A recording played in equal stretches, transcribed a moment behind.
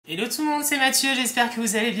Hello tout le monde, c'est Mathieu, j'espère que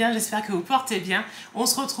vous allez bien, j'espère que vous portez bien. On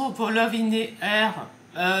se retrouve pour Love in the Air,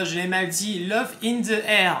 je l'ai mal dit, Love in the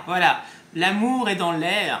Air, voilà. L'amour est dans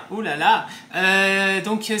l'air, oh là là.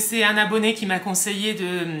 Donc c'est un abonné qui m'a conseillé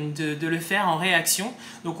de le faire en réaction.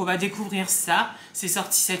 Donc on va découvrir ça, c'est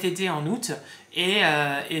sorti cet été en août. Et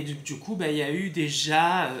du coup, il y a eu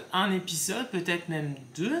déjà un épisode, peut-être même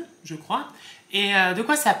deux, je crois. Et de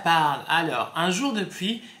quoi ça parle? Alors, un jour de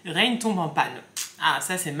pluie, Rain tombe en panne. Ah,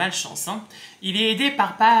 ça c'est malchance, hein. Il est aidé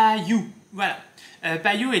par Payou, voilà.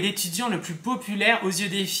 Payou est l'étudiant le plus populaire aux yeux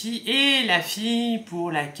des filles et la fille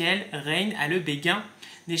pour laquelle Rain a le béguin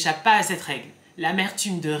n'échappe pas à cette règle.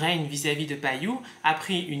 L'amertume de Rain vis-à-vis de Payou a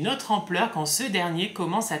pris une autre ampleur quand ce dernier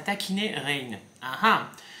commence à taquiner Rain.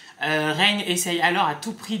 Rain essaye alors à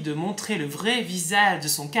tout prix de montrer le vrai visage de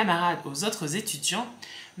son camarade aux autres étudiants,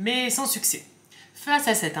 mais sans succès. Face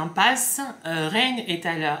à cette impasse, Rain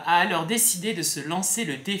a alors décidé de se lancer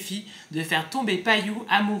le défi de faire tomber Payou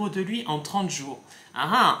amoureux de lui en 30 jours.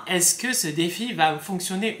 Est-ce que ce défi va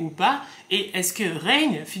fonctionner ou pas? Et est-ce que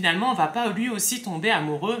Rain, finalement, va pas lui aussi tomber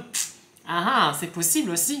amoureux? C'est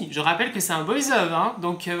possible aussi. Je rappelle que c'est un boys love, hein.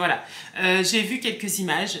 Donc voilà. J'ai vu quelques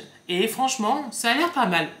images et franchement, ça a l'air pas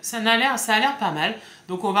mal. Ça a l'air pas mal.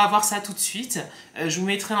 Donc on va voir ça tout de suite. Je vous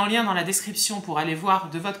mettrai un lien dans la description pour aller voir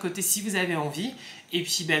de votre côté si vous avez envie. Et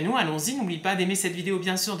puis nous, allons-y. N'oublie pas d'aimer cette vidéo,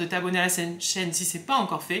 bien sûr, de t'abonner à la chaîne si c'est pas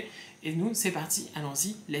encore fait. Et nous, c'est parti,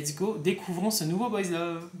 allons-y, let's go, découvrons ce nouveau boys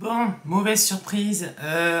love. Bon, mauvaise surprise,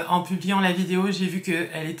 en publiant la vidéo, j'ai vu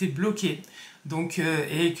qu'elle était bloquée. Donc,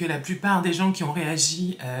 et que la plupart des gens qui ont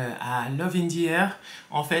réagi à Love in the Air,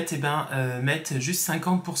 en fait, mettent juste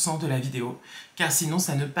 50% de la vidéo, car sinon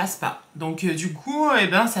ça ne passe pas. Donc du coup,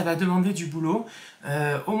 ça va demander du boulot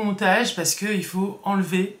au montage, parce qu'il faut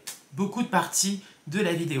enlever beaucoup de parties de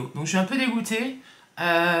la vidéo. Donc je suis un peu dégoûtée.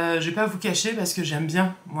 Je vais pas vous cacher parce que j'aime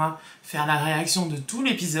bien, moi, faire la réaction de tout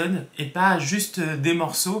l'épisode et pas juste des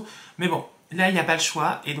morceaux. Mais bon, là, il n'y a pas le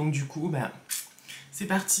choix. Et donc, du coup, c'est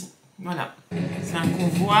parti. Voilà. C'est un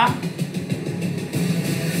convoi.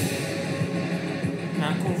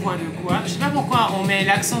 Un convoi de quoi? Je sais pas pourquoi on met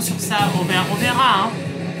l'accent sur ça. On verra, hein.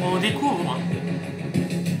 On découvre.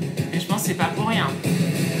 Mais je pense que c'est pas pour rien.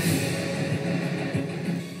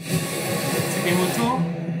 C'est des motos.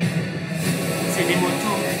 C'est des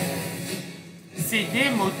motos. C'est des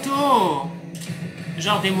motos.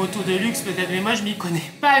 Genre des motos de luxe peut-être, mais moi je m'y connais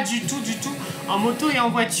pas du tout en moto et en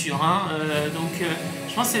voiture. Hein. Donc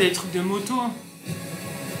je pense que c'est des trucs de moto.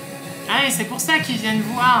 Ah et c'est pour ça qu'ils viennent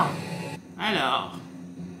voir. Alors.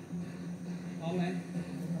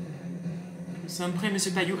 Nous sommes prêts,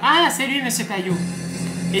 monsieur Payou. Ah, c'est lui, monsieur Payou.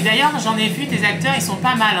 Et d'ailleurs, j'en ai vu des acteurs, ils sont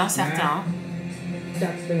pas mal, hein, certains. Hein. แ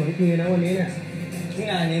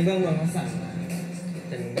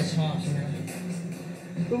ต่หนูก็ชอบใช่ไหม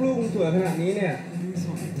ลูกๆมึงสวยขนาดนี้เนี่ยหนูช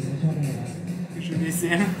อบตรงไหนวะ Je les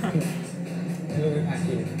aime. เธอไปผ่า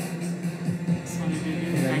กิน Sans les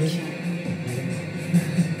bébés, vacuum.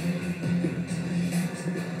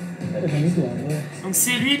 แต่ทำไม่สวยด้วย Donc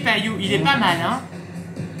c'est lui, Payou. Il est pas mal, hein.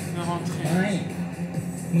 De rentrer. ไม่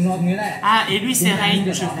มึงรอตรงนี้แหละ Ah, et lui, c'est Rain,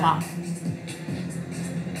 je crois.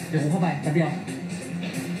 เดี๋ยวกูเข้าไปแป๊บเดียว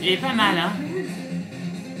Il est pas mal, hein.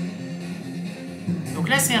 Donc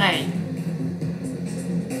là, c'est Rain.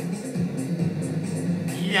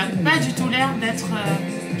 Il a pas du tout l'air d'être...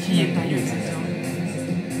 Qui est Payou exactement?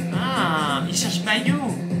 Ah, il cherche Payou.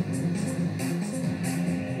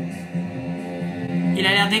 Il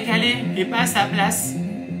a l'air décalé et pas à sa place.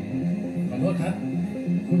 ขอโทษครับ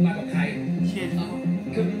คุณมากับใคร Qui êtes-vous?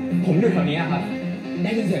 คือผมอยู่แถวนี้ครับได้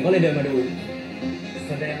ยินเสียงก็เลยเดินมาดูแ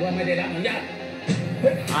สดงว่าไม่ได้รับอนุญาตเฮ้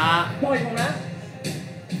ย Ah. ปล่อยผมนะ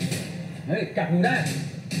เฮ้ยจับมึงได้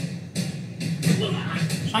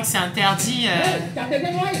Je crois que c'est interdit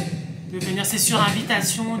de venir. C'est sur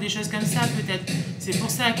invitation, des choses comme ça peut-être. C'est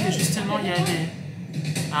pour ça que justement il y a des...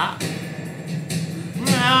 Ah.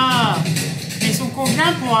 Oula. Mais ils sont combien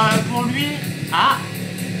pour lui? Ah.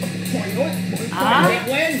 Ah.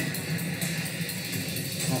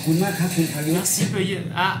 Merci Payou.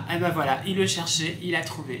 Ah, et ben voilà, il le cherchait, il a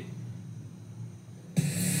trouvé.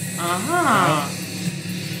 Ah.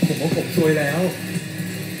 ผมว่าผมซวยแล้ว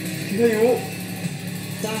พี่พายุ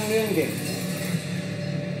สร้างเรื่องเก่ง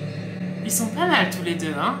Ils sont pas mal tous les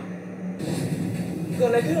deux, hein. เกิด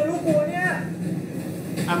อะไรขึ้นกับลูกกูเนี่ย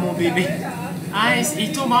Ah mon bébé. Ah, il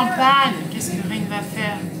tombe en panne. Qu'est-ce que Rain va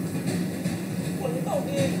faire? ฝนตก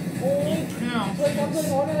อีกโอ้ย Il pleut en ช่วยความช่วย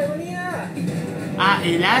ร้อนอะไรวะเนี่ย Ah,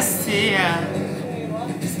 et là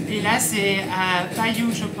c'est Payou,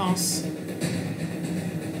 je pense.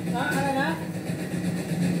 อะไรนะ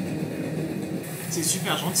C'est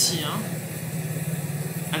super gentil, hein.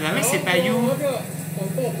 Ah bah oui, c'est Payou. ผม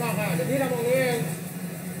ตกหนักอ่ะเดี๋ยวพี่ทำตรงนี้เอง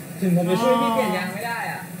ถึงผมจะช่วยพี่เปลี่ยนยางไม่ได้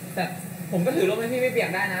อ่ะแต่ผมก็ถือร่มให้พี่ไม่เปียก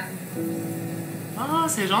ได้นะ Oh,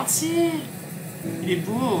 c'est gentil. Il est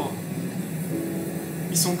beau.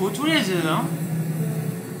 Ils sont beaux tous les deux, hein.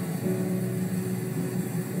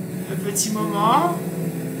 Un petit moment.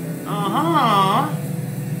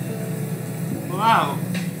 Waouh.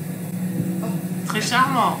 Très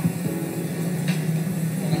charmant.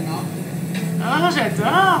 Oh,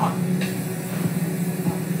 j'adore.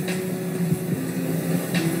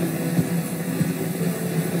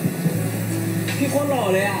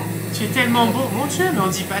 Tu es tellement beau. Mon Dieu, mais on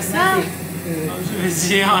dit pas ça. Je veux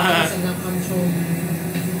dire...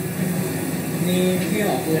 นี่พี่ห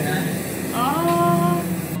ลอกกูนะ Oh.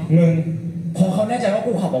 มึงพอเขาแน่ใจว่า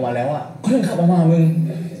กูขับออกมาแล้วอ่ะเขาถึงขับออกมามึง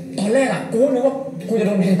ตอนแรกอ่ะกูนึกว่ากูจะโ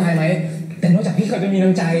ดนแทงตายไหมแต่นอกจากพี่เขาจะมีน้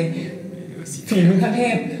ำใจฝีมือขั้นเท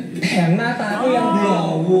พแถมหน้าตาก็ยังหล่อ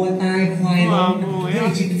วัวตายควายล้มเทพ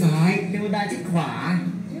ชิดซ้ายเทวดาชิดขวา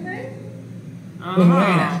ใช่ไหมมึงไม่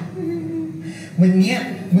นะวันเนี้ย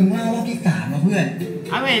มึงเล่ารอบที่3มาเพื่อน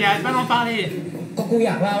Ah mais il arrête pas d'en parler. ก็กูอ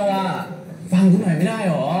ยากเล่าว่าฟังกูหน่อยไม่ได้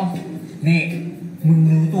หรอนี่มึง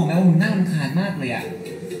รู้ตัวไหมว่ามึงน่ารำคาญมากเลยอะ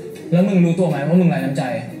แล้วมึงรู้ตัวไหมว่ามึงไร้น้ำใจ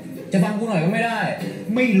จะฟังกูหน่อยก็ไม่ได้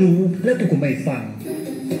ไม่รู้แล้วกูไม่ฟัง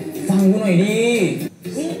กูหน่อยดิ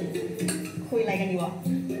นี่คุยอะไรกันอยู่วะ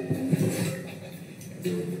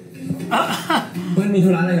เพื่อนมีธุ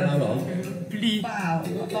ระอะไรกับเราเหรอ Plie. เปล่า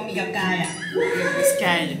เรามีกับกายอ่ะ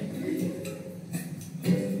Sky.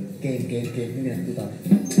 เกมนี่เนี่ยดูต่อ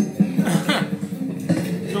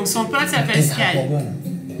Donc son pote s'appelle Sky.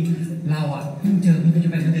 เราอ่ะเพิ่งเจอมันจะ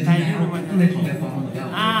เป็นประเด็นแล้วก็เลยขอไปฟ้องเหมือนกัน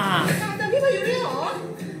Ah. เจอพี่พายุด้วยเหรอ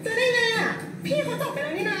เจอได้ไงอ่ะพี่เขาจบไปแล้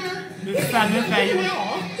วนี่นะ Le fameux Payou.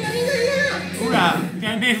 เจอได้ไงอ่ะ Oula,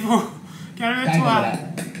 calmez-vous. ใกล้ Calme-toi.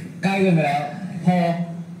 เกินไปแล้วพอ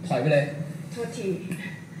ถอยไปเลย โทษที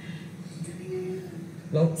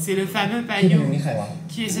แล้ว C'est le fameux พี่พายุ Payou. นี่ใครวะ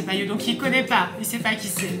Qui est ce Payou? Donc il connaît pas. Il sait pas qui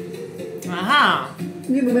c'est. Ah.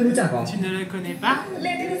 นี่มึงไม่รู้จักหรอ Tu ne le connais pas? เ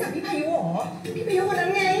ล่นไม่รู้จักพี่พายุเหรอพี่พายุคนนั้น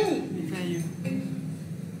ไง Le Payou.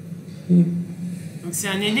 Donc c'est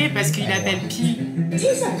un aîné parce qu'il appelle Pi.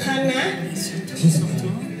 ที่สำคัญนะ Et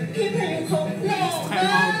surtout, พี่พายุเขาหล่อม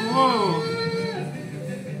าก extrêmement beau.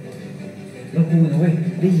 แล้วกูนะเว้ย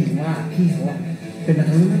ได้ยินว่าพี่เขาอะเป็นมา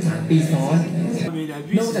ทั้งรุ่น3 ปีซ้อน Mais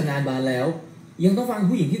il นอก abuse. จากงานบานแล้ว ยังต้องฟัง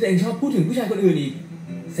ผู้หญิงที่ตัวเองชอบพูดถึงผู้ชายคนอื่นอีก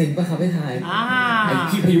เซ็งปะครับให้ทายไอ้ Ah.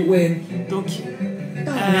 พี่พายุเวร Donc,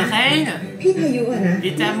 ต่อนะ Reine พี่พายุอะนะ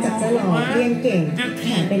et นอกจากจะหล่อ amoureux เรียนเก่ง de แถ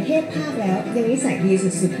Pi. มเป็นเทพภาคแล้วยังนิสัยดี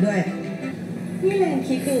สุดๆด้วยนี่แรง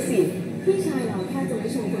คิดดูสิพี่ชายเราแค่จะไม่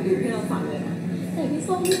ชมคนอื่นให้เราฟังเลยนะแต่พี่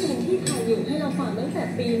ส้มที่ชมพี่พายุให้เราฟังตั้งแต่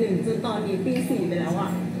ปี 1จนตอนนี้ปี 4ไปแล้วอะ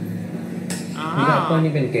พี่กับต้น Ah.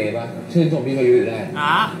 นี่เป็นเกย์ปะชื่นชมพี่พายุอยู่ได้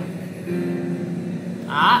Ah.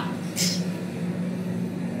 Ah.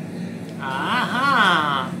 Ah.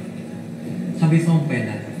 ถ้าพี่ส้มเป็น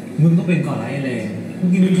อ่ะมึงก็เป็นก่อนไรเลยเมื่อ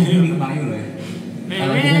กี้มึงชมพี่มีกำลังอยู่เลย Mais อะไ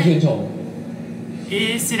รที่ไม่ชื่น oui. ชม Et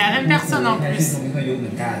c'est la même personne en แค่ชื่น plus. ชมพี่พายุเหมื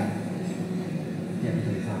อนกันอย่าไป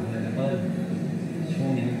ถือสาเลยนะเปิ้ลช่วง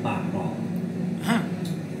นี้มันปากกรอบ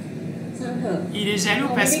ช่างเถอะ Il est jaloux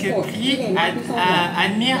parce que Pi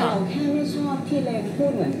admire. เราแค่ไม่ชอบที่เลนพู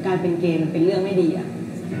ดเหมือนการเป็นเกย์มันเป็นเรื่องไม่ดีอ่ะ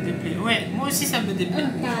Déplaît. Ouais, moi aussi ça me déplaît.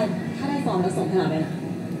 กายถ้าได้ฟอร์มแล้วส่งให้เราได้นะ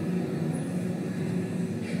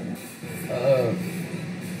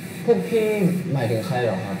พวกพี่หมายถึงใครเห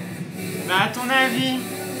รอครับ Bah à ton avis,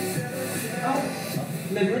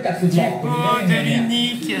 เลยรู้จักสุด du หล่อคนนี้ beau, ได้ de ยังไงเนี่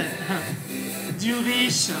ย l'unique, du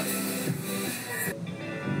riche.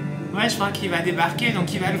 Ouais, je crois qu'il va débarquer, donc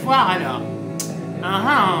il va le voir alors.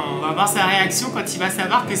 On va voir sa réaction quand il va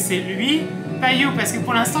savoir que c'est lui, Payou, parce que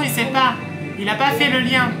pour l'instant il sait pas. Il n'a pas fait le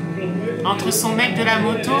lien entre son mec de la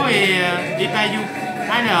moto et Payou.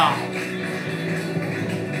 Alors.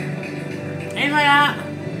 Et voilà.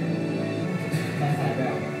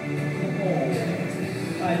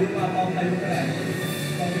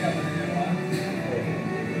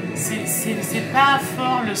 C'est pas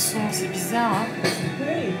fort le son, c'est bizarre, hein.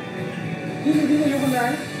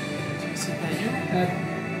 C'est Payou.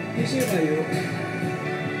 พี่ชื่อพายุ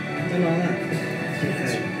จะน้องอ่ะ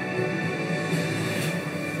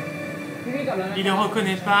Il ne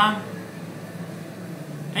reconnaît pas.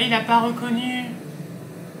 Ah, il n'a pas reconnu.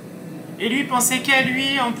 Et lui pensait qu'à lui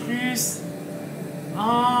en plus.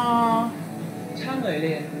 Oh. ช่างเลยเล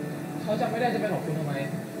ยเขาจำไม่ได้จะไปหลอกคุณทำไม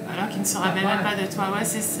Alors qu'il ne se rappelle même pas de toi. Ouais,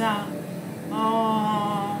 c'est ça.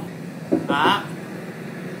 Oh. Ah.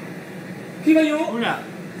 พี่พายุ Oula.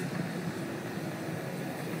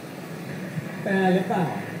 เป็นอะไรหรือเปล่า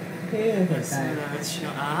พี่เสียใจ C'est la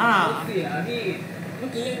voiture. Ah. เสียพี่ เมื่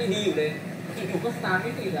อกี้ยังดีๆอยู่เลยอยู่ๆก็สตาร์ทไ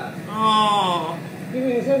ม่ติดอ่ะ Oh พี่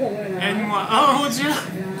มีช่วยผมเลยนะ aide-moi oh mon dieu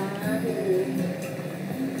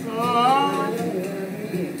oh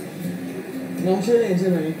น้องชื่อเลนใช่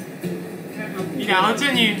ไหม il a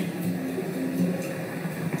retenu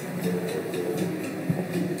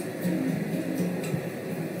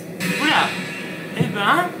oula eh ben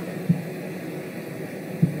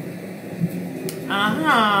ah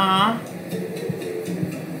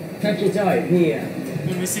ถ้าคิดจะอ่อยพี่อ่ะ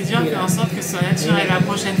il veut séduire faire en sorte que ce soit naturel la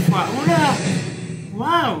prochaine fois oula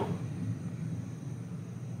waouh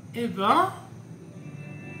eh ben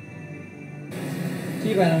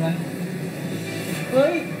พี่ไปแล้วไหมเฮ้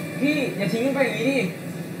ยพี่อย่าทิ้งกันไปอย่างนี้ดิ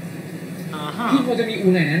พี่พอจะมี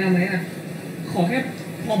อู่ไหนแนะนำไหมอ่ะขอแค่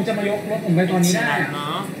พอจะมายกรถผมไปตอนนี้ได้อะ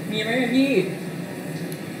มีไหมพี่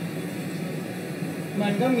มั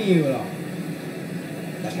นก็มีอยู่หรอก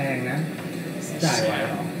แต่แพงนะจ่ายไหว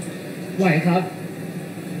หรอไหวครับ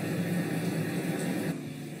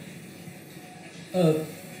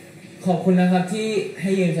ขอบคุณนะครับที่ให้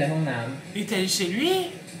ยืมใช้ห้องน้ำ il est allé chez lui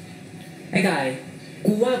ไอ้กาย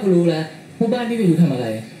กูว่ากูรู้แล้วว่าบ้านพี่ไปอยู่ทำอะไร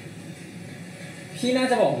พี่น่า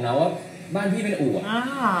จะบอกผมนะว่าบ้านพี่เป็นอู่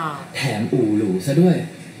แถมอู่หรูซะด้วย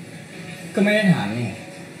ก็ไม่ได้ถามนี่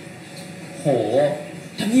โห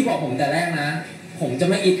ถ้าพี่บอกผมแต่แรกนะผมจะ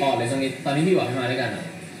ไม่อิดออดเลยตรงนี้ตอนนี้พี่บอกให้มาด้วยกันอะ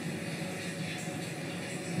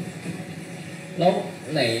แล้ว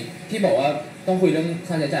ไหนพี่บอกว่าต้องคุยเรื่อง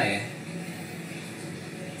ค่าใช้จ่ายไง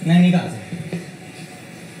นั่งนี่ก่อนสิ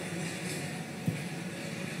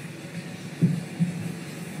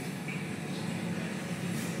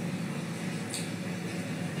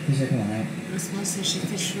พี่เช็คหัวให้ laisse-moi sécher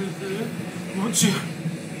tes cheveux mon dieu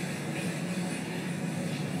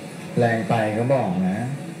แรงไปก็บอกนะ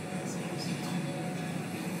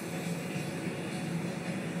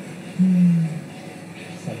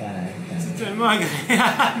สบาย c'est tellement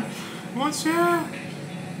agréable mon dieu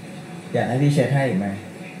อยากให้พี่เช็คให้อีกไหม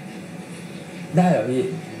ได้เหรอพี่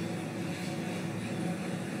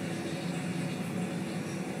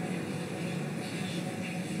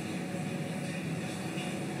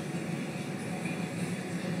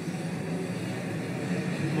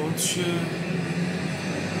Mon Dieu.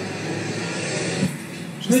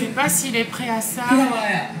 Je sais pas s'il est prêt à ça. พี่ทำอะไร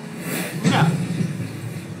อ่ะ Oula.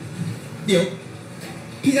 เดี๋ยว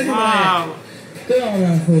พี่จะทำอะไรอ่ะ Waouh. ก็เรากำ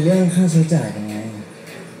ลังคุยเรื่องค่าใช้จ่ายกันไง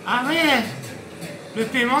Ah ouais. Le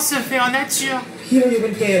paiement se fait en nature. พี่เราอยู่เป็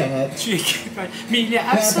นเกย์เหรอครับ Tu es mais il est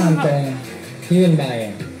ถ้าตามตรง absolument. พี่เป็นใบอ่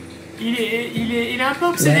ะ Il est un peu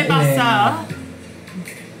obsédé par ça. Hein?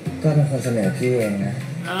 ก็เป็นคนเสนอพี่เองนะ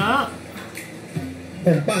Hein? ผ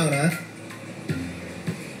มเปล่านะ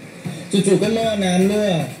จู่ๆก็หม้อน้ำรั่ว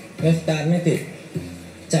แล้วสตาร์ทไม่ติด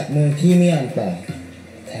จับมือพี่ไม่ยอมปล่อย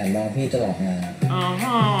แถมมองพี่ตลอดงาน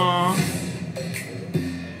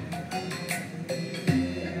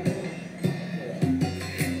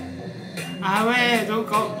Ah ouais, donc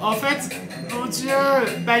en fait, mon Dieu,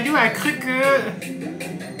 Bayou a cru que...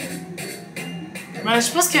 Bah, je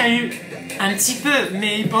pense qu'il y a eu un petit peu,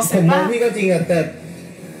 mais il ผม pensait มอง pas. พี่ก็จริงอะแต่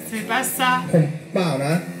C'est pas ça. ผมเปล่าน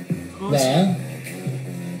ะ Mon เหรอ Dieu.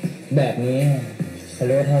 แบบนี้เขาเ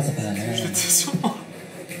รียกว่าท่าสะพานนะ Je te sûrement.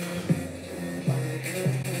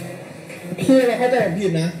 พี่เราเข้าใจผมผิ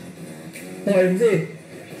ดนะปล่อยผมสิ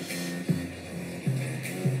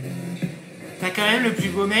T'as quand même le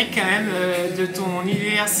plus beau mec quand même de ton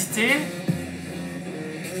université.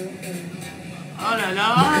 Oh là là.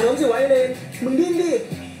 เริ่มสิไว้เลยมึงดิ้นดิ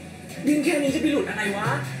ดิ้นแค่นี้จะไปหลุดอะไรวะ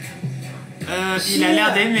Il a l'air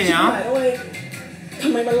d'aimer, hein. ทำ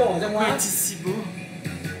ไมมันหล่อจังวะ Ouais, c'est si beau.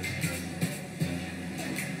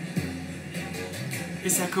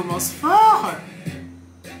 Et ça commence fort.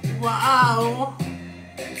 Waouh.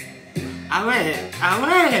 Ah ouais,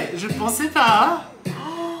 je pensais pas. Hein.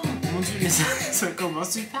 Oh, mon Dieu, mais ça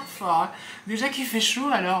commence super fort. Hein. Déjà qu'il fait chaud,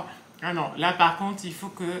 alors... Ah non, là par contre, il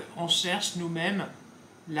faut qu'on cherche nous-mêmes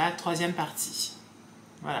la troisième partie.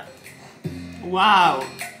 Voilà. Waouh.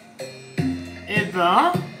 Eh ben...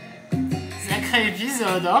 Sacré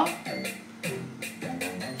épisode, hein.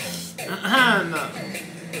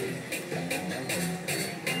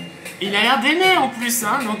 Il a l'air d'aimer en plus,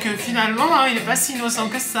 hein, donc finalement, hein, il n'est pas si innocent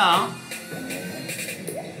que ça. Hein.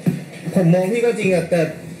 ผมมองพี่ก็จริงอะแต่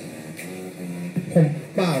ผม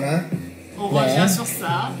เปล่านะ On revient sur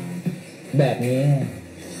ça. แบบนี้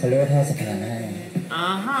เขาเรียกว่าท่าสะพานให้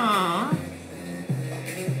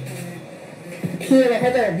พี่เราเข้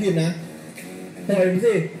าใจผมผิดนะปล่อยผม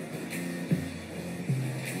สิ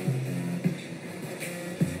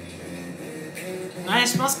Ouais,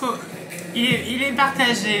 je pense qu'il est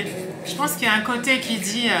partagé. Je pense qu'il y a un côté qui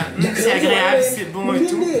dit c'est agréable, c'est bon et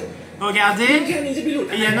tout. Regardez. แค่นี้จะไปหลุด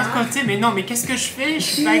Et il y a un autre côté, mais non, mais qu'est-ce que je fais? Je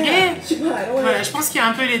suis pas gay. ชิบหายแล้วเว้ย Voilà, je pense qu'il y a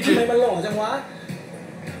un peu les ทำไม deux. มันหล่อจังวะ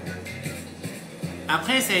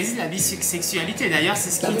Après, ça existe la bisexualité. D'ailleurs,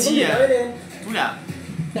 c'est ce แต่ qu'il มึงต้อง dit. หยุดแล้ว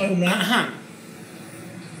ไอ้เลน Oula. ปล่อยผมนะ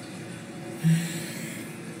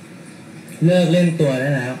เลิกเล่นตัวได้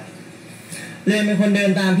แล้วเรนเป็นคนเดิ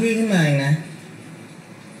นตามพี่ขึ้นมาเองนะ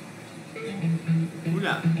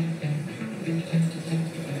Oula.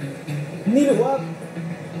 นี่หรือว่า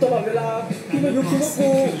ตลอดเวลาพี่มายุคิดว่ากู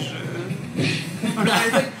Oula.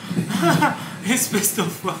 Espèce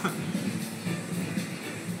d'enfoiré.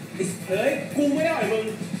 เฮ้ยกูไม่ได้อ่อยมึง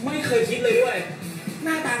ไม่เคยคิดเลยด้วยห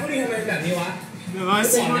น้าตาก็ดีทำไมเป็นแบบนี้วะ Mais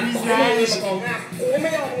voici ก่อน mon นะต่อให้มึง visage. มากองหน้ากูไม่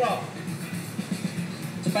ยอมมึงหรอก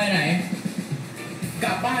จะไปไหน ก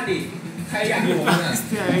ลับบ้านดิใครอยากอยู่ Je กับ vais มึง pas อ่ะ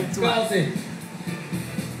rester avec ก็ toi. เอาสิ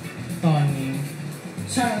ตอนนี้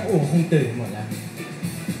ช่างอู่คงตื่นหมดแล้ว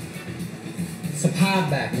สภาพ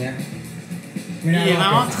แบบเนี้ยไม่ Il น่า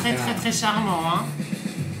est รอด vraiment เป็น très très très charmant. Hein.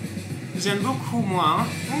 J'aime beaucoup moi. Hein.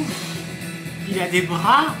 Ouf. Il a des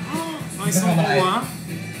bras. Oh, ils sont gros. Hein.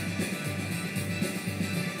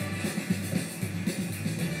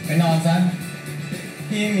 ไปนอนซะ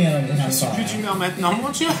พี่มีอะไรจะ Je ทำต่ suis อ plus d'humeur maintenant.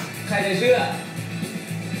 Mon Dieu. ใครจะเชื่อ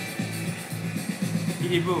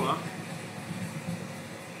Il est beau. Hein.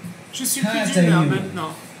 Je suis plus d'humeur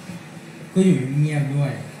maintenant. ก็อยู่เงียบๆด้ว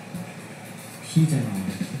ยพี่จะนอน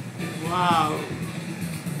Waouh.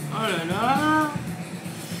 Oh là là.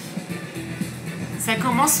 Ça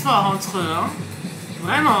commence fort entre eux. Hein.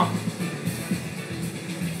 Vraiment.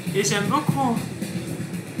 Et j'aime beaucoup.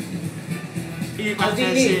 Il est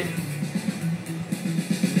partagé.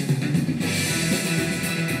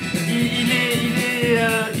 Il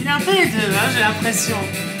est un peu les deux, hein, j'ai l'impression.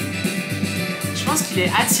 Je pense qu'il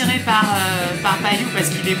est attiré par Payou parce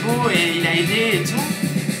qu'il est beau et il a aidé et tout.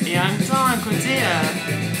 Et en même temps, un côté...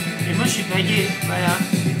 Et moi, je suis pas gay, voilà.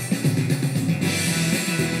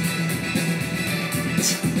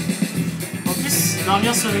 En plus,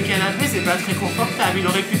 dormir sur le canapé, c'est pas très confortable. Il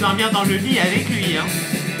aurait pu dormir dans le lit avec lui, hein.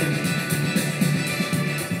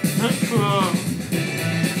 D'accord.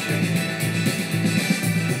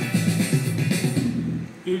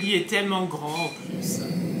 Le lit est tellement grand en plus.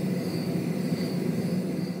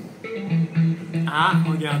 Ah,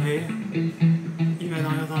 regardez. Il va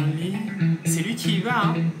dormir dans le lit. C'est lui qui y va,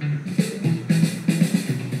 hein.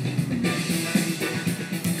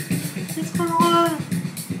 C'est trop drôle.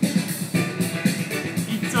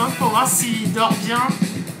 Il tente pour voir s'il dort bien.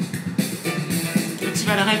 Et tu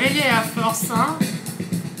vas le réveiller à force, hein.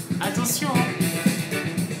 Attention, hein.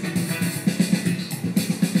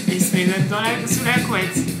 Et il se met même sous la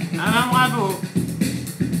couette. Ah ben bravo.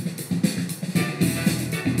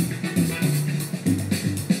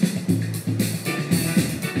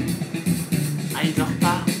 Ah, il dort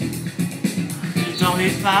pas. Il dormait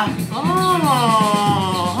pas. Oh,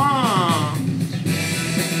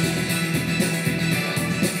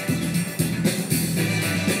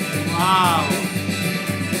 Waouh.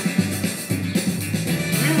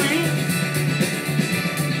 Oui, oui.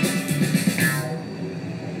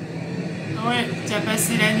 Ouais, tu as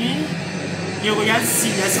passé la nuit. Et regarde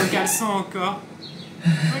s'il a son caleçon encore.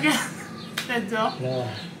 Regarde, j'adore. รอ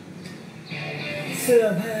เสื้อ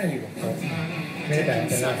ผ้าอยู่กับเขาไม่ได้แต่ง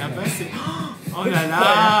Ça a rien passé. Oh là là.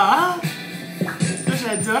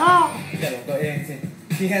 J'adore. เดี๋ยวตัวเองสิ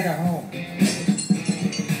พี่แค่จะห้อง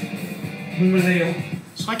มึงมันเร็ว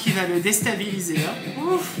Je crois qu'il va le déstabiliser. Hein.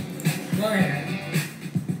 Ouf. ว่าไงนะ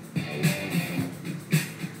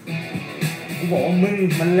กูบอกว่ามึง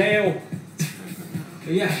มันเร็วห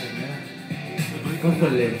รืออยากเห็นไหมล่ะก็ค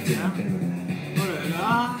นเร็วจริงเป็นแบบนั้น Oh là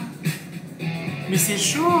là. Mais c'est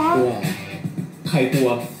chaud, กลัว hein. ใครกลัว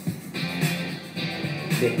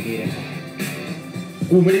เด็กดีนะครับ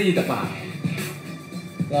กูไม่ได้ดีแต่ปาก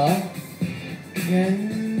เหรองั้น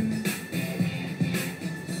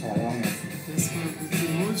ขอลองหน่อย Laisse-moi goûter.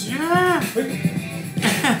 Mon Dieu. เฮ้ย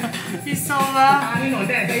Il s'en ตา va. นี่หนอน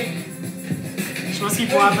แดดไป Je pense qu'il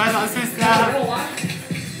pourra pas danser ตา ça. แล้ววะ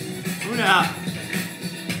Oula.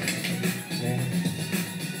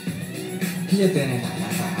 พี่จะเตือนในฐานะ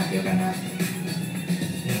สาหัสเดียวกันนะ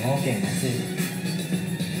หนูก็เก่งนะสิ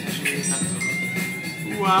Je vais ça.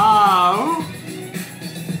 Waouh.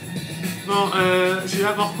 Bon, je sais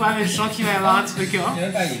pas pourquoi, mais je sens qu'il va y avoir un truc, hein. เยอ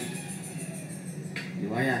ะไปอีกหรือ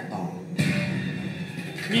ว่าอยากต่อ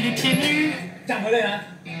Mais il est pieds nus. จำไว้เลยนะ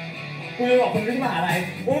กูจะบอกคนที่มหาลัย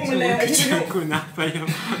ว่ามึงมันเร็วไอ้ที่ Tu es ไม่ un connard, Payot.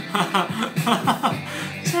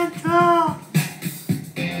 J'adore.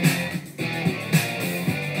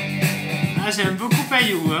 Ah, j'aime beaucoup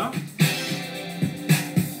Payou, hein.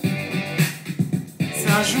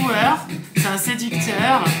 C'est un joueur, c'est un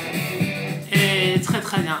séducteur. c'est très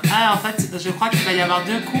très bien. Ah, en fait, je crois qu'il va y avoir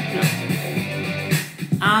deux couples.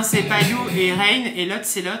 Un, c'est Payou et Rain, et l'autre,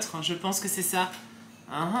 c'est l'autre. Je pense que c'est ça.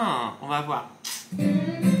 Ah, on va voir.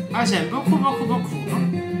 Ah, j'aime beaucoup, beaucoup, beaucoup. Hein.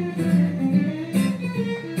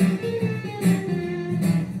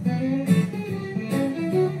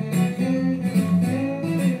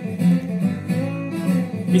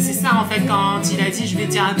 Mais c'est ça, en fait, quand il a dit « Je vais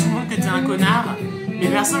dire à tout le monde que t'es un connard », mais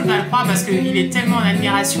personne ne va le croire parce qu'il est tellement en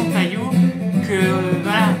admiration, Payou, que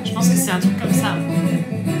voilà, je pense que c'est un truc comme ça.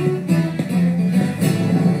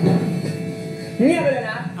 เงียบไปเลย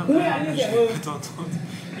นะกูไม่อยากได้ยินเสียงมึง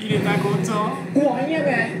Il est pas content. กูบอกให้เงียบ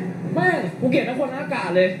ไงแม่งกูเกลียดทั้งคนทั้งอากาศ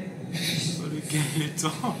เลย Oh, le gars, il est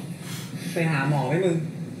temps. ไปหาหมอไหมมึง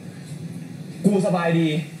กูสบายดี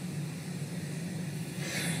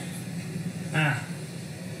อ่ะ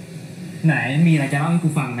ไหนมีอะไรจะเล่าให้กู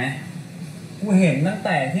ฟังไหมกูเห็นตั้งแ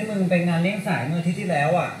ต่ที่มึงไปงานเลี้ยงสายเมื่ออาทิตย์ที่แล้ว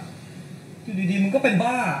อ่ะอยู่ดีๆมึงก็เป็น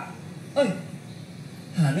บ้าเอ้ย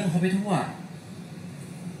หาเรื่องเขาไปทั่ว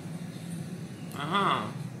Ah.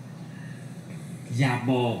 อย่า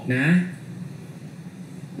บอกนะ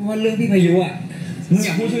ว่าเรื่องพี่พายุอ่ะมึงอ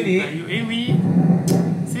ย่าพูดชื่อนี้ Eh oui,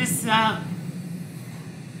 c'est ça.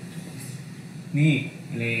 นี่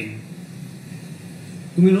เลน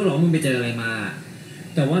กูไม่รู้หรอกมึงไปเจออะไรมา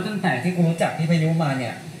แต่ว่าตั้งแต่ที่กูรู้จักพี่พายุมาเนี่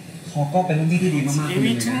ยเขาก็เป็นรุ่นพี่ที่ดีมากๆ Et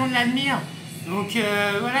oui, tout le monde l'admire. Donc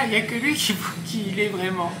voilà, il n'y a que lui qui l'est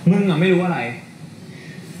vraiment. มึงอ่ะไม่รู้อะไร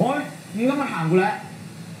โอ๊ยมึงก็มาถามกูแล้ว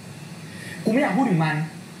กูไม่อยากพูดถึงมัน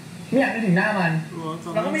ไม่อยากนึกถึงหน้ามัน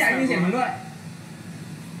แล้วก็ไม่อยากได้ยินเสียงมันด้วย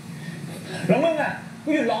แล้วมึงอ่ะกู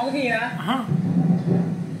หยุดร้องสักทีนะ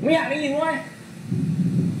ไม่อยากได้ยินเว้ย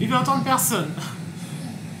Il veut entendre personne.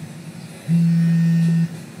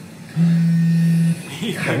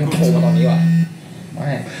 ใครมันโทรมาตอนนี้วะไม่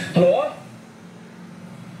ฮัลโหล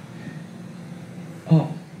อ๋อ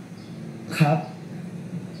ครับ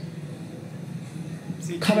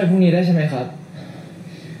เข้าไปพรุ่งนี้ได้ใช่ไหมครับ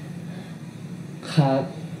ครับ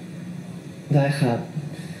ได้ครับ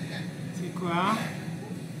C'est quoi?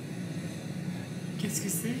 Qu'est-ce que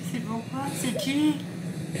c'est? C'est pourquoi? C'est qui?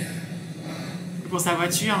 C'est pour sa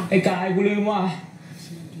voiture. ไอ้กายกูลืมว่ะ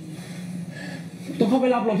ต้องเข้าไป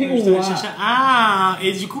รับรถที่อู่อ่ะ Ah,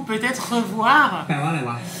 et du coup peut-être revoir แปลว่าอะไร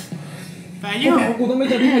วะ Payou. แปลว่ากูต้องไม่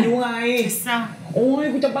เจอพี่พายุไง C'est ça. โอ้ย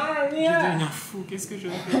กูจะบ้าแล้วเนี่ย Je vais devenir fou. Qu'est-ce que je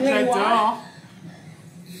fais? J'adore.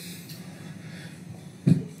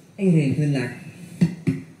 ไอ้เรนเพื่อนรัก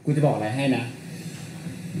กูจะบอกอะไรให้นะ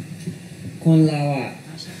คนเราอ่ะ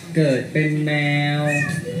เกิดเป็นแมว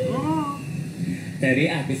Oh. แต่ได้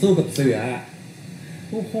อาจไปสู้กับเสือ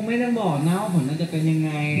กูคงไม่ต้องบอกนะว่าผลมันจะเป็นยังไ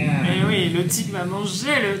งอ่ะ Eh oui, le tigre va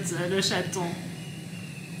manger le chaton.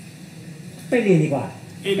 ไปเรียนดีกว่า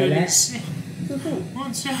Et le lécher. Mon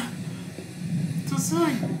Dieu. Tout ça.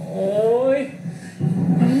 โอ้ย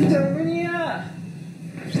เจอไหมเนี่ย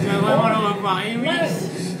Je dois vraiment le revoir. Eh oui.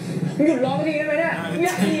 หยุดร้องทีได้ไหมเนี่ยอย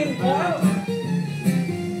ากกินพอ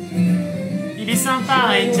Il est sympa,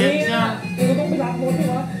 il t'aime bien. กูต้องไปรับรถดิ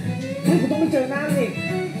วะกูต้องไปเจอหน้าอีก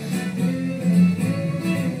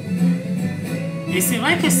Et c'est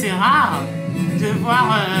vrai que c'est rare de voir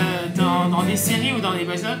dans des séries ou dans des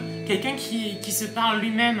voice-over quelqu'un qui se parle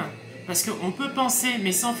lui-même. Parce qu'on peut penser,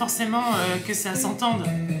 mais sans forcément que ça s'entende.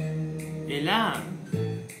 Et là...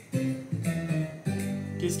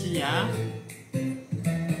 Qu'est-ce qu'il y a?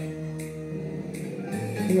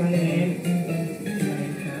 พี่วาเลน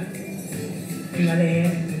ครับพี่วาเลน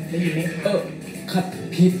ได้ยินไหมครับ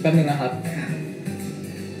พี่แป๊บนึงนะครับ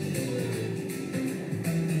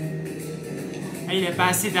Ah, il n'a pas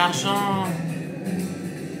assez d'argent.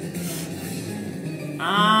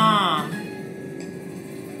 Ah.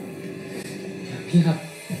 พี่ครับ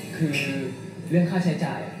คือเรื่องค่าใช้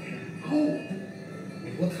จ่ายอะ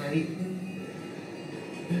ว่าไทย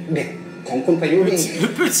เด็กของคุณประยุทธ์นี่ Le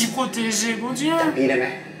petit protégé, mon Dieu. จำพี่ได้ไหม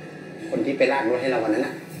คนที่ไปลากรถให้เราวันนั้น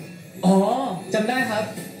น่ะ อ๋อจำได้ครับ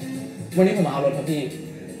วันนี้ผมมาเอารถครับพี่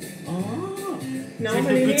อ๋อ น้อง C'est ค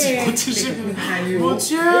น le นี้นี่ petit เอง protégé เด็ก de คุณพายุ Mon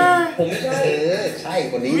Dieu. ผมไม่ใช่ ใช่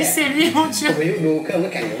คนนี้แห Oui, ละ c'est lui, mon คุณ Dieu. ประยุทธ์ดูเครื่องร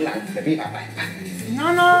ถแข่งอยู่ข้างหลังเดี๋ยวพี่พาไป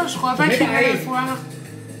Non, non, je crois pas qu'il va le voir.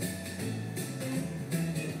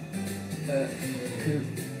 คือ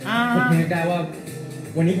ผม Ah. นึกได้ว่า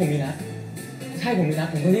วันนี้ผมมีนัดใช่ผมมีนัด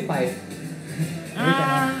ผมต้องรีบไป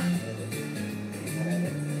Ah.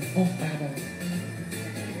 โอ้ไปไป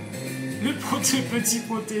Le petit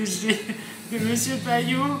protégé de Monsieur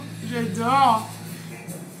Payou, j'adore.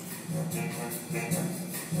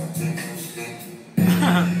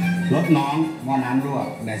 รถน้องหม้อน้ำรั่ว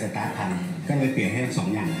ไดสตาร์ทพังก็เลยเปลี่ยนให้ทั้งสอง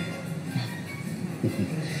อย่างเลย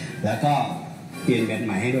แล้วก็เปลี่ยนแบตให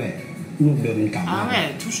ม่ให้ด้วย รูปเดิมมันเก่า Ah ouais,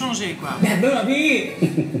 tout changé quoi. แบบด้วยเหรอพี่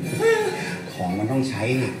ของมันต้องใช้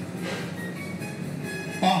ไง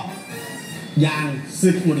อ๋อยางสึ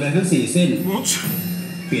กหมดเลยทั้ง4 เส้น Mon Dieu.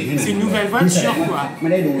 เปลี่ยนให้หน่อย C'est une nouvelle voiture quoi. ไม่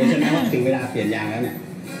ได้ดูเลยใช่ไหมว่าถึงเวลาเปลี่ยนยางแล้วเนี่ย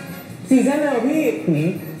 4 เส้นเลยเหรอพี่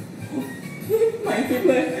ใหม่กิ๊บ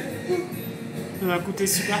เลย Ça va coûter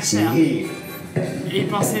super cher. นี่ Et il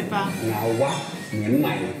pensait pas. เงาวับเหมือนให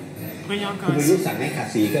ม่ Brillant คุณ comme ไปรู้ ça. สั่งให้ขัด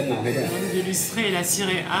สีเครื่องเงาให้ด้วย Illustré, il a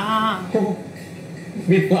ciré. Ah.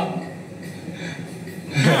 บิดกว่า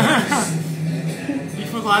Il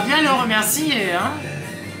faudra bien le remercier hein.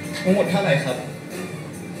 ทั้งหมดเท่าไหร่ครับ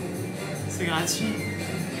C'est gratuit.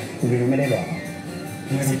 คุณไปรู้ไม่ได้บอกไ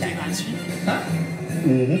ม่ต้องจ่าย C'était gratuit. ฮะ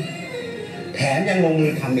แถมยังลงมื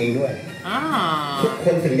อทำเองด้วย ทุก Ah. ค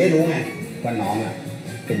นถึงได้รู้ไงว่าน้องอ่ะ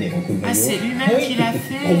เป็นเด็กของคุณไป Ah รู้ c'est เฮ้ lui-même ย qui l'a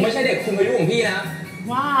ผมไม่ fait. ใช่เด็กคุณอายุของพี่นะ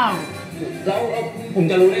Waouh. แล้วผม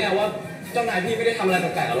จะรู้ได้ไงว่าเจ้านายพี่ไม่ได้ทำอะไรแ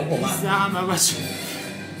ปลกๆกับรถผมอ่ะ Bizarre ma voiture.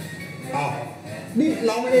 อ้าวนี่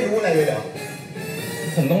น้องไม่ได้รู้อะไรเลยเหรอ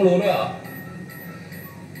ผมต้องรู้ด้วยเหรอ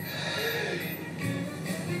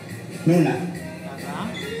นู่นน่ะ Là-bas.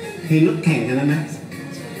 เห็นรถแข่งกันแล้วนะ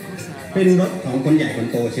Ça เป็นรถของคนใหญ่คน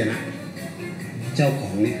โตเชียวนะ เจ้าขอ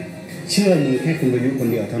งเนี่ยเชื่อมือแค่คุณประยุทธ์คน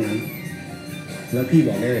เดียวเท่านั้น แล้วพี่บ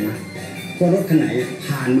อกได้เลยนะว่ารถคันไหน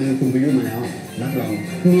ผ่านมือคุณประยุทธ์มาแล้วรับรอง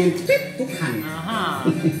เนียนจิ๊บทุกคัน Ah ah.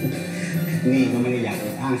 นี่ก็ไม่ได้อยาก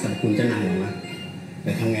อ้างสรรพคุณเจ้านายหรอกนะแ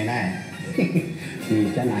ต่ทำไงได้ มี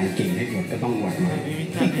เจ้านายเก่งให้อวดก็ต้องอวดมา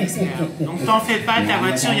Véritable expert. Donc t'en fais pas, ta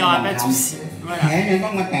voiture, il n'y aura pas de souci. แถ Voilà. มยังต้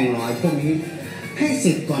องมาแต่งรอยพวกนี้ให้เส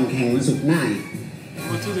ร็จก่อนแข่งวันศุกร์หน้าอีก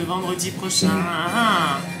Photo de vendredi prochain. Ah ah.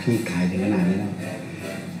 พี่ขายถึงขนาดนี้แล้ว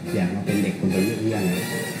อยากมาเป็นเด็กคนประยุทธ์หรือยัง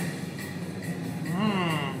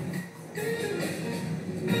Hmm.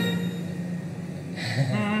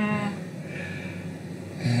 Hmm.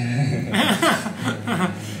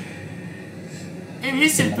 Et lui,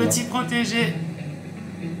 c'est le petit protégé.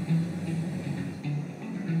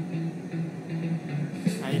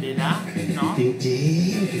 Ah, il est là? Non? จริ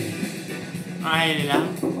ง Ah, il est là.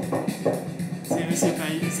 C'est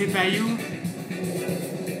Payou. C'est Payou.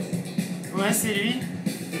 Ouais, c'est lui.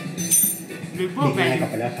 Le ๆ beau เด็กนาย Payou. กลับ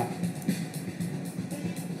ไปแล้วครับ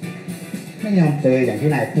ไม่ยอมเจออย่างที่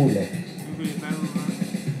นายพูดเลย Vous voulez pas vous voir?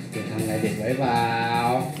 จะทำอะไรเด็กไว้เปล่า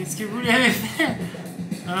Qu'est-ce que vous lui avez fait?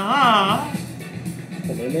 Ah. ผ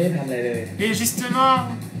มไม่ได้ทำอะไรเลย Et justement,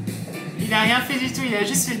 il a rien fait du tout. Il a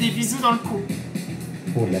juste fait des bisous dans le cou.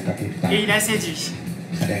 พูดแล้วกับพริบตา Et il a séduit.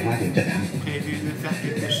 แสดงว่าถึงจะท Prévu de faire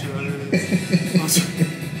quelque chose.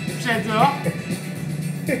 J'adore.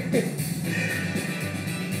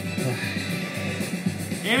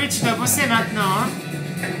 Et oui, tu dois bosser maintenant. Hein.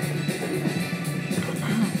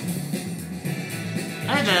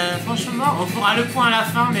 Ah ben, franchement, on fera le point à la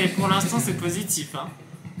fin, mais pour l'instant, c'est positif. Hein.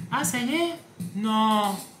 Ah, ça y est? Non.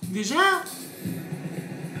 Déjà?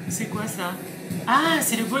 C'est quoi ça? Ah,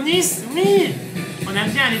 c'est le bonus. Oui. On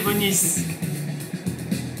aime bien les bonus.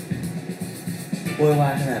 โวยวา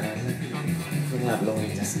ยขนาดนั้นเพิ่งหลับลงเอ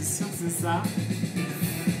งจ้ะ C'est sûr, c'est ça.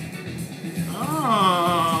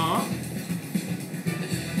 Oh.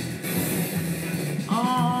 Oh.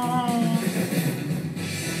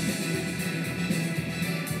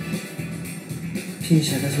 Puis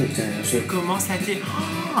chacun son temps. Comment ça t'est...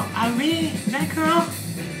 Oh. Ah oui, d'accord.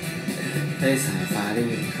 ได้สายฟ้าได้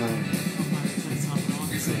ยินเข้า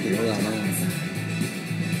คิดว่าเราน่าสงสาร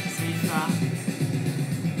Saïfa.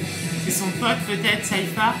 C'est son pote peut-être,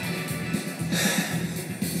 Saïfa.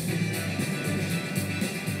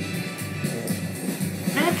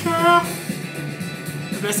 D'accord.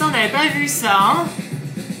 Ben ça on n'avait pas vu ça, hein.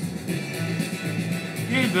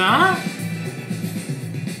 Eh ben,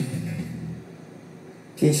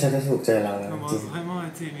 พี่ชักจะถูกใจเราแล้ว comment จริง vraiment à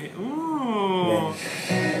t'aimer. Oh,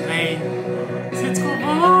 Rain, c'est trop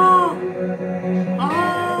beau.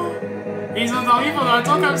 Oh, et ils ont dormi pendant un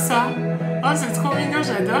temps comme ça. Oh, c'est trop mignon,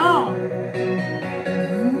 j'adore.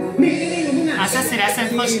 Ah ça c'est la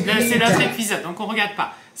semaine prochaine, c'est notre épisode, donc on regarde pas.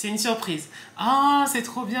 C'est une surprise. Oh, c'est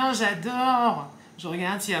trop bien, j'adore. Je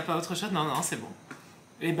regarde s'il n'y a pas autre chose. Non, non, c'est bon.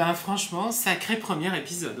 Et ben franchement, sacré premier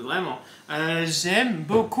épisode, vraiment. J'aime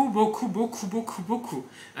beaucoup, beaucoup, beaucoup, beaucoup, beaucoup.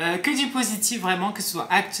 Que du positif, vraiment, que ce soit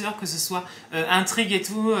acteur, que ce soit intrigue et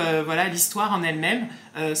tout, voilà, l'histoire en elle-même,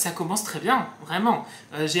 ça commence très bien, vraiment.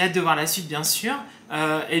 J'ai hâte de voir la suite, bien sûr.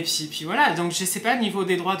 Et puis voilà, donc je sais pas niveau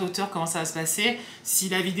des droits d'auteur comment ça va se passer, si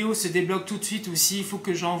la vidéo se débloque tout de suite ou s'il faut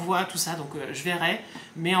que j'envoie tout ça, donc je verrai.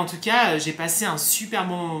 Mais en tout cas, j'ai passé un super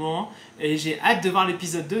bon moment et j'ai hâte de voir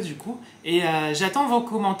l'épisode 2 du coup. Et j'attends vos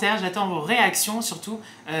commentaires, j'attends vos réactions surtout,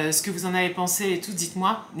 ce que vous en avez pensé et tout,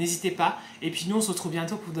 dites-moi, n'hésitez pas. Et puis nous on se retrouve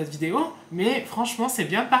bientôt pour d'autres vidéos, mais franchement c'est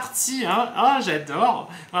bien parti, hein. Oh j'adore,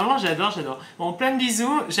 vraiment j'adore. Bon, plein de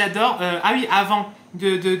bisous, j'adore. Ah oui, avant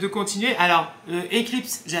de continuer, alors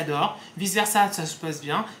Eclipse j'adore, vice versa ça se passe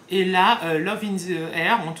bien, et là Love in the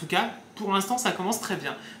Air, en tout cas pour l'instant ça commence très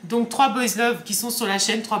bien. Donc 3 Boys Love qui sont sur la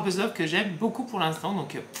chaîne, 3 Boys Love que j'aime beaucoup pour l'instant,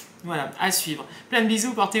 donc voilà, à suivre. Plein de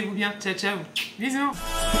bisous, portez-vous bien, ciao ciao, bisous.